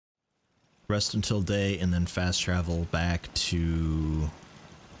rest until day, and then fast travel back to,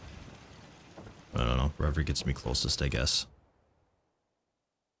 I don't know, wherever gets me closest, I guess.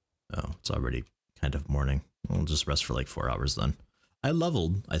 Oh, it's already kind of morning. We'll just rest for like 4 hours then. I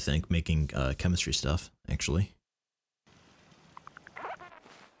leveled, I think, making chemistry stuff, actually.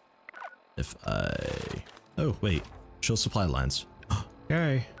 If I... Oh, wait. Show supply lines.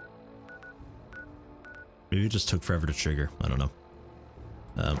 Okay. Maybe it just took forever to trigger. I don't know.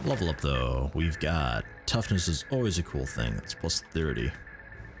 Level up, though. We've got... Toughness is always a cool thing. That's plus 30.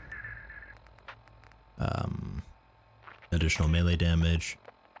 Additional melee damage.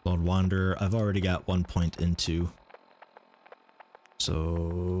 Lone Wanderer. I've already got 1 point into.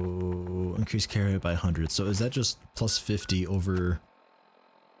 So... Increase carry by 100. So is that just plus 50 over...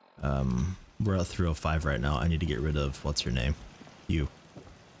 We're at 305 right now. I need to get rid of... What's her name? You.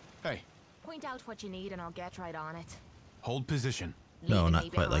 Hey. Point out what you need and I'll get right on it. Hold position. No,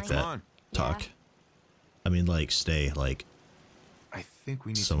 not quite like that. Come on. Talk. Yeah. I mean, like, stay, like... I think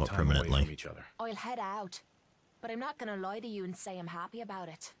we need somewhat some time permanently. away from each other. I'll head out. But I'm not gonna lie to you and say I'm happy about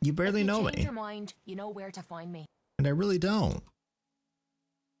it. You barely know If you change me. your mind, you know where to find me. And I really don't.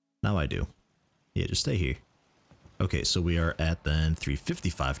 Now I do. Yeah, just stay here. Okay, so we are at then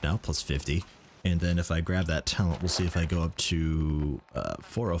 355 now, plus 50. And then if I grab that talent, we'll see if I go up to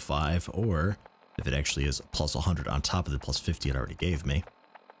 405, or if it actually is plus 100 on top of the plus 50 it already gave me.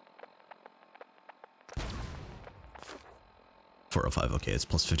 405, okay, it's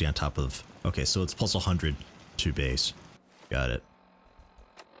plus 50 on top of... Okay, so it's plus 100 to base. Got it.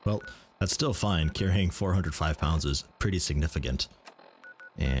 Well, that's still fine. Carrying 405 pounds is pretty significant.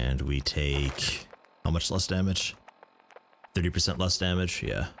 And we take... How much less damage? 30% less damage?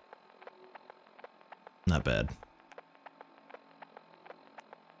 Yeah. Not bad.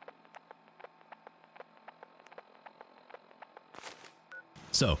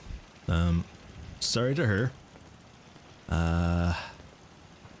 So, sorry to her.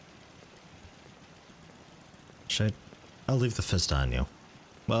 Should I'll leave the fist on you.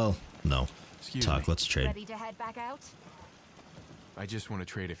 Well, no. Excuse Talk, me. let's trade. Ready to head back out? I just want to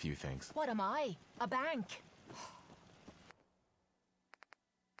trade a few things. What am I? A bank?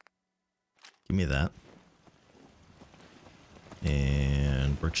 Give me that.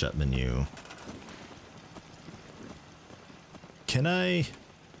 And workshop menu. Can I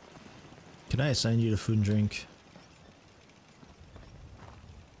assign you to food and drink?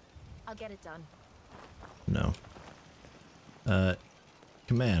 I'll get it done. No.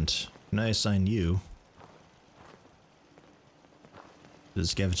 Command. Can I assign you to the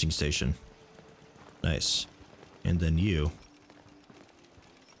scavenging station? Nice. And then you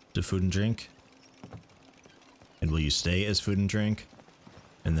to food and drink? And will you stay as food and drink?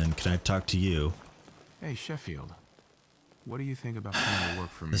 And then can I talk to you? Hey, Sheffield. What do you think about coming to work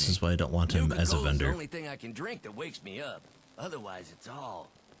for me? This is why I don't want him as a Nuka-Cola's vendor. the only thing I can drink that wakes me up. Otherwise, it's all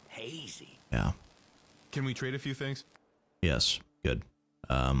hazy. Yeah. Can we trade a few things? Yes. Good.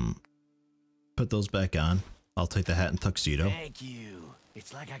 Put those back on. I'll take the hat and tuxedo. Thank you.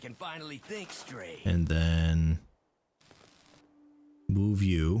 It's like I can finally think straight. And then move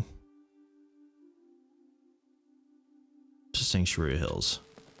you to Sanctuary Hills.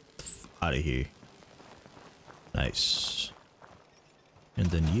 Out of here. Nice. And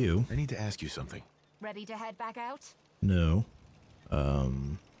then you. I need to ask you something. Ready to head back out? No. I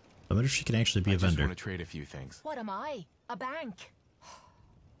wonder if she can actually be a I just vendor. want to trade a few things. What am I? A bank?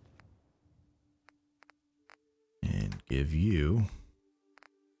 And give you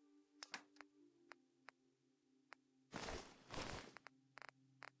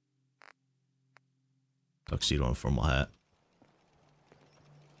tuxedo and formal hat.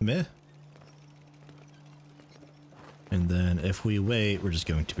 Meh. And then if we wait, we're just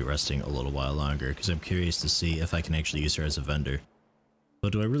going to be resting a little while longer because I'm curious to see if I can actually use her as a vendor.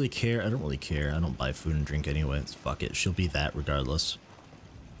 But do I really care? I don't really care. I don't buy food and drink anyway. Fuck it. She'll be that regardless.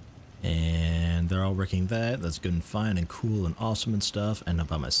 And they're all working that. That's good and fine and cool and awesome and stuff. And I'm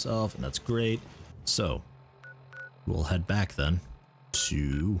by myself and that's great. So we'll head back then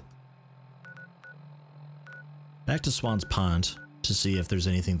to... back to Swan's Pond to see if there's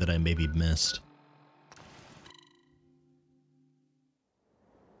anything that I maybe missed.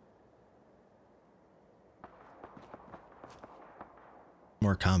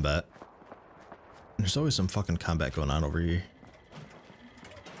 More combat. There's always some fucking combat going on over here.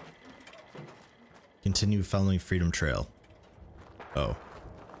 Continue following Freedom Trail. Oh.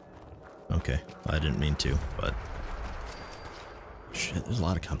 Okay. I didn't mean to, but... Shit, there's a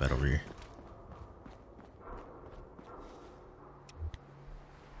lot of combat over here.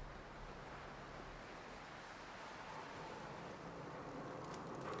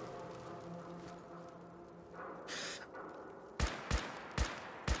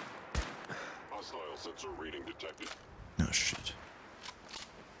 sensor reading detected. Oh shit.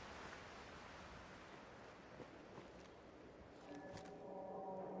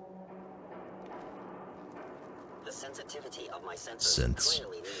 The sensitivity of my sensors Sense.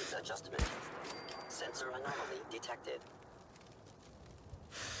 clearly needs adjustment. Sensor anomaly detected.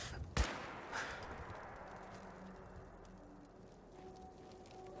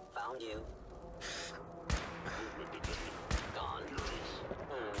 Found you. Movement detected. Gone.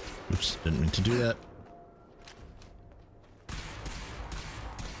 Oops, didn't mean to do that.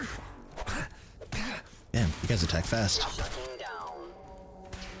 Damn, you guys attack fast. Shutting down.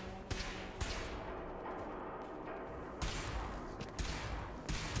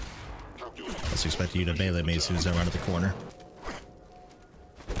 Calculating. I was expecting you to melee me as soon as I run at the corner.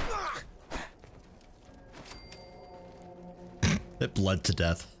 It bled to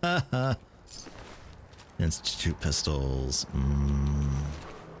death. Haha. Institute pistols.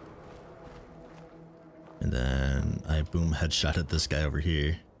 And then I boom headshot at this guy over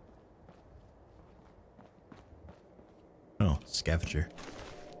here. Oh, scavenger.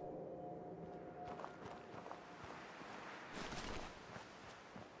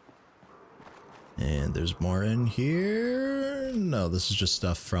 And there's more in here. No, this is just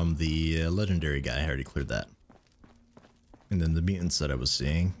stuff from the legendary guy. I already cleared that. And then the mutants that I was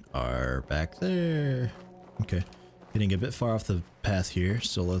seeing are back there. Okay. Getting a bit far off the path here,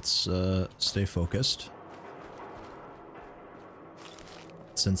 so let's stay focused.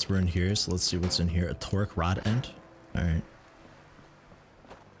 Since we're in here, so let's see what's in here. A torque rod end. Alright.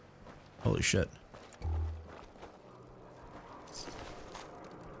 Holy shit.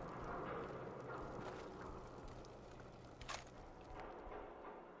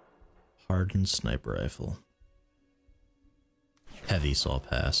 Hardened sniper rifle. Heavy saw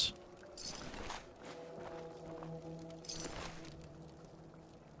pass.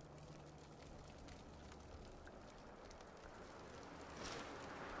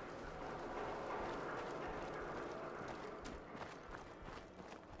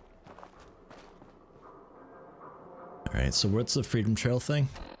 Alright, so what's the Freedom Trail thing?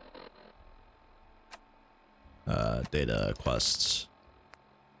 Data quests.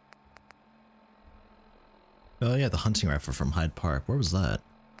 Oh yeah, the hunting rifle from Hyde Park. Where was that?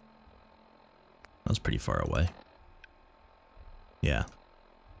 That was pretty far away. Yeah.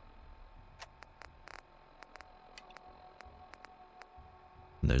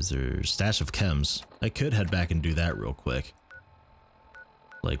 There's their stash of chems. I could head back and do that real quick.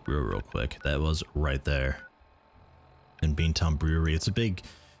 Like real quick. That was right there. In Beantown Brewery. It's a big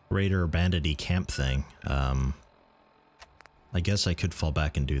raider bandity camp thing. I guess I could fall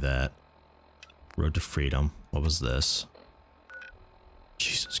back and do that. Road to Freedom. What was this?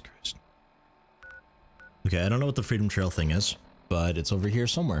 Jesus Christ. Okay, I don't know what the Freedom Trail thing is, but it's over here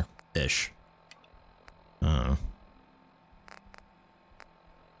somewhere. Ish.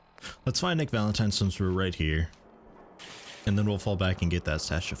 Let's find Nick Valentine since we're right here. And then we'll fall back and get that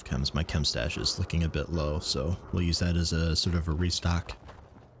stash of chems. My chem stash is looking a bit low, so we'll use that as a sort of a restock.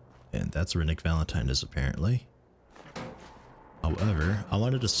 And that's where Nick Valentine is apparently. However, I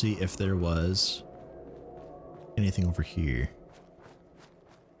wanted to see if there was anything over here.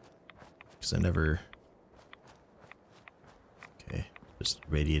 Because I never... Okay, just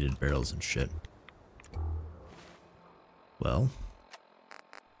radiated barrels and shit. Well...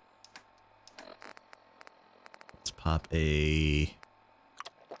 let's pop a...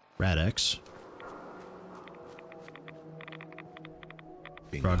 Radix.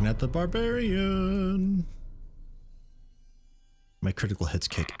 Frognet the Barbarian! My critical hits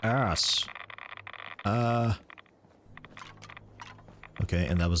kick ass. Okay,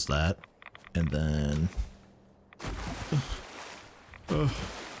 and that was that. And then...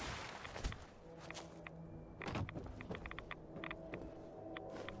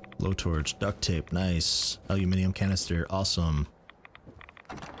 Blowtorch, duct tape, nice. Aluminum canister, awesome.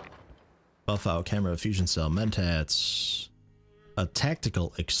 Buff out camera, fusion cell, mentats. A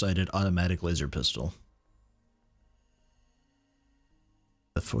tactical excited automatic laser pistol.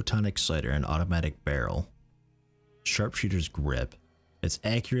 The photon exciter, an automatic barrel. Sharpshooter's grip. It's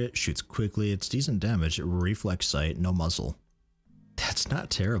accurate, shoots quickly, it's decent damage, reflex sight, no muzzle. That's not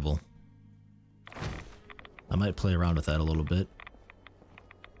terrible. I might play around with that a little bit.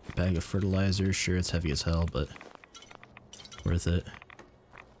 Bag of fertilizer, sure it's heavy as hell, but worth it.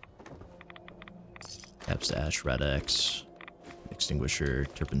 Capstash, Red X, extinguisher,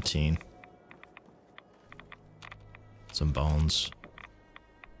 turpentine. Some bones.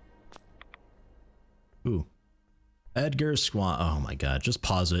 Ooh. Edgar Swan. Oh my god, just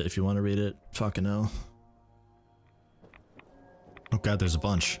pause it if you want to read it. Fucking hell. Oh god, there's a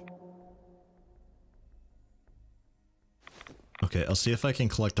bunch. Okay, I'll see if I can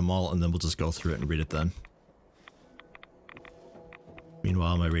collect them all, and then we'll just go through it and read it then.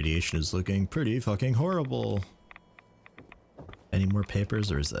 Meanwhile, my radiation is looking pretty fucking horrible. Any more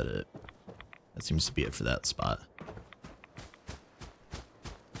papers, or is that it? That seems to be it for that spot.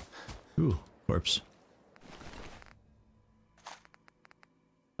 Ooh, corpse.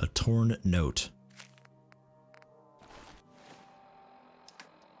 A torn note.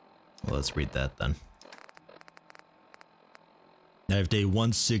 Well, let's read that then. I have day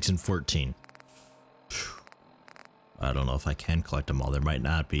 1, 6, and 14. Whew. I don't know if I can collect them all. There might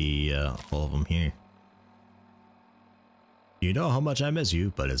not be all of them here. You know how much I miss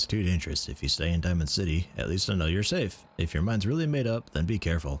you, but it's too dangerous if you stay in Diamond City. At least I know you're safe. If your mind's really made up, then be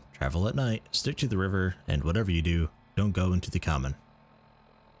careful. Travel at night, stick to the river, and whatever you do, don't go into the common.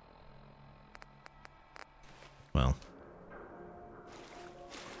 Well.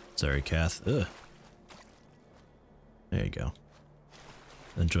 Sorry, Kath. Ugh. There you go.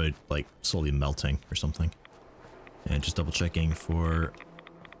 Enjoyed, like, slowly melting or something. And just double checking for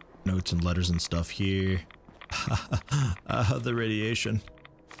notes and letters and stuff here. The radiation.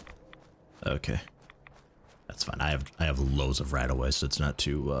 Okay. That's fine. I have loads of right-of-way, so it's not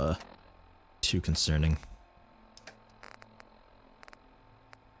too concerning.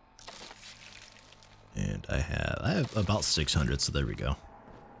 And I have about 600, so there we go.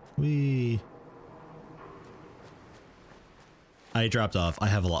 I dropped off. I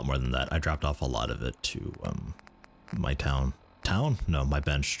have a lot more than that. I dropped off a lot of it to my town. No, my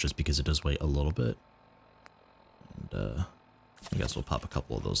bench, just because it does weigh a little bit. And I guess we'll pop a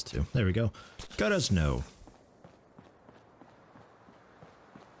couple of those too. There we go. Got us know.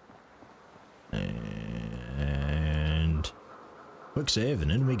 And quick save,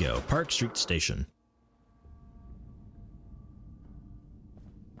 and in we go. Park Street Station.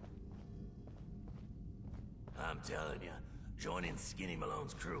 I'm telling you, joining Skinny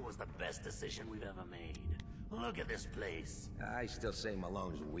Malone's crew was the best decision we've ever made. Look at this place. I still say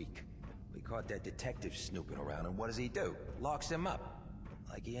Malone's weak. We caught that detective snooping around, and what does he do? Locks him up.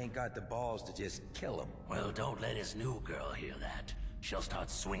 Like he ain't got the balls to just kill him. Well, don't let his new girl hear that. She'll start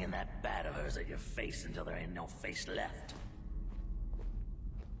swinging that bat of hers at your face until there ain't no face left.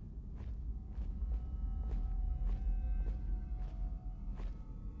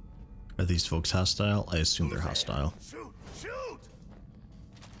 Are these folks hostile? I assume they're hostile. Shoot! Shoot!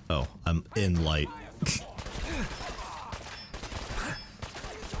 Oh, I'm in light.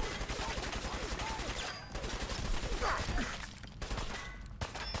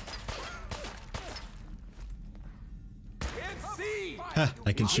 Ha,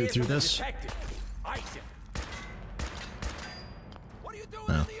 I can shoot through this.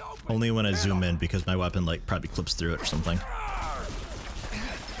 No, only when I zoom in, because my weapon like probably clips through it or something.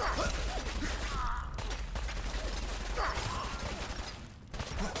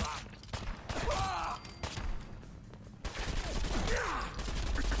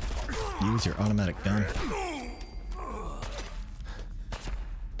 Use your automatic gun.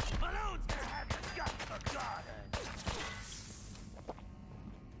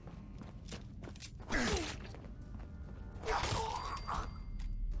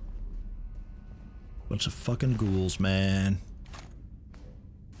 Bunch of fucking ghouls, man.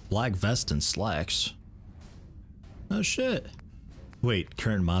 Black vest and slacks. Oh shit. Wait,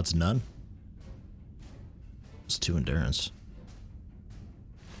 current mods none? It's 2 endurance.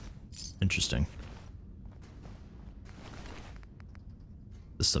 Interesting.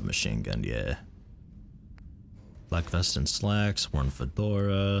 The submachine gun, yeah. Black vest and slacks, worn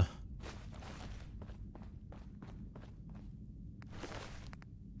fedora.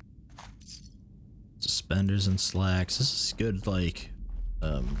 Suspenders and slacks. This is good, like,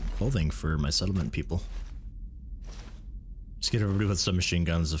 clothing for my settlement people. Just get everybody with submachine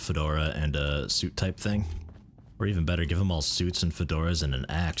guns, a fedora, and a suit type thing. Or even better, give them all suits and fedoras and an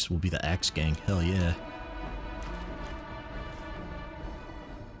axe. We'll be the axe gang. Hell yeah.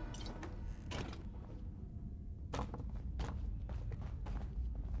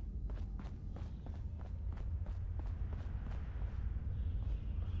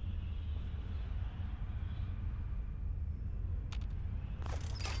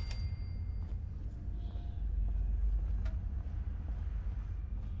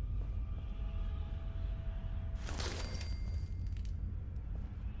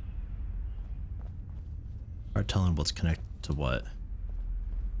 Hard telling what's connected to what.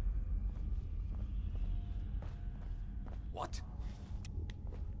 What?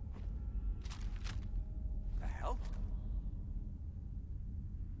 The hell?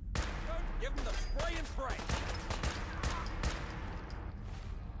 Give him the spray and pray.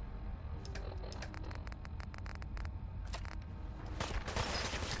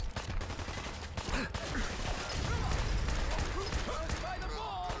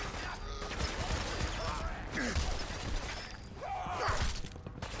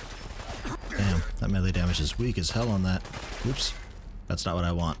 melee damage is weak as hell on that. Oops. That's not what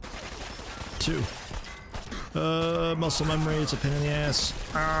I want. 2. Muscle memory, it's a pain in the ass.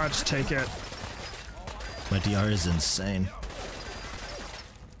 Ah, just take it. My DR is insane.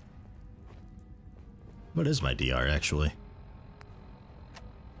 What is my DR, actually?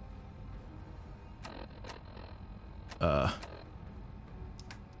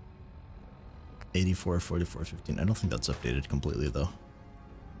 84, 44, 15. I don't think that's updated completely, though.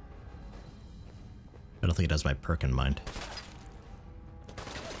 I don't think it has my perk in mind.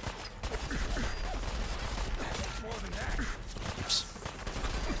 Oops.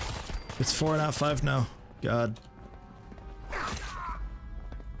 It's 4 not 5 now. God.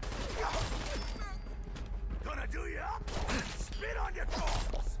 Gonna do you up? Spit on your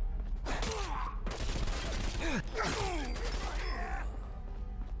corpse.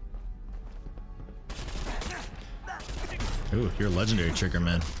 Ooh, you're a legendary trigger,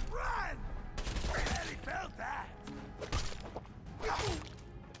 man. Run! Barely felt that.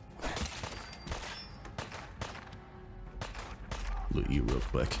 Loot you real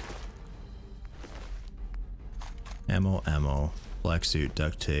quick. Ammo, black suit,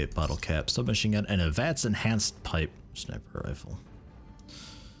 duct tape, bottle cap, submachine gun, and a VATS enhanced pipe sniper rifle.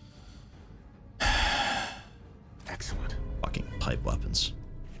 Excellent. Fucking pipe weapons.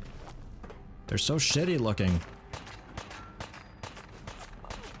 They're so shitty looking.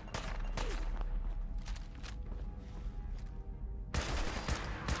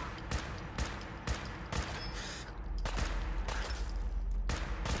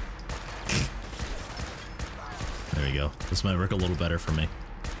 There we go. This might work a little better for me.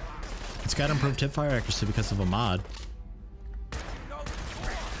 It's got improved hipfire accuracy because of a mod.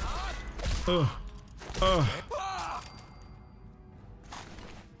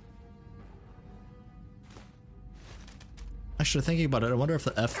 Actually, thinking about it, I wonder if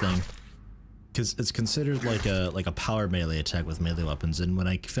the F thing, because it's considered like a power melee attack with melee weapons, and when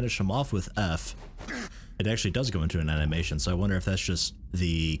I finish them off with F, it actually does go into an animation. So I wonder if that's just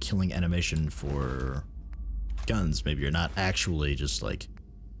the killing animation for guns. Maybe you're not actually just like,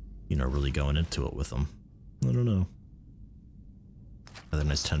 you know, really going into it with them. I don't know. Another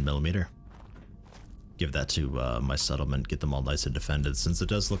nice 10mm. Give that to my settlement, get them all nice and defended, since it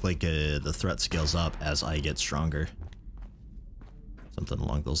does look like the threat scales up as I get stronger. Something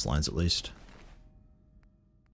along those lines, at least.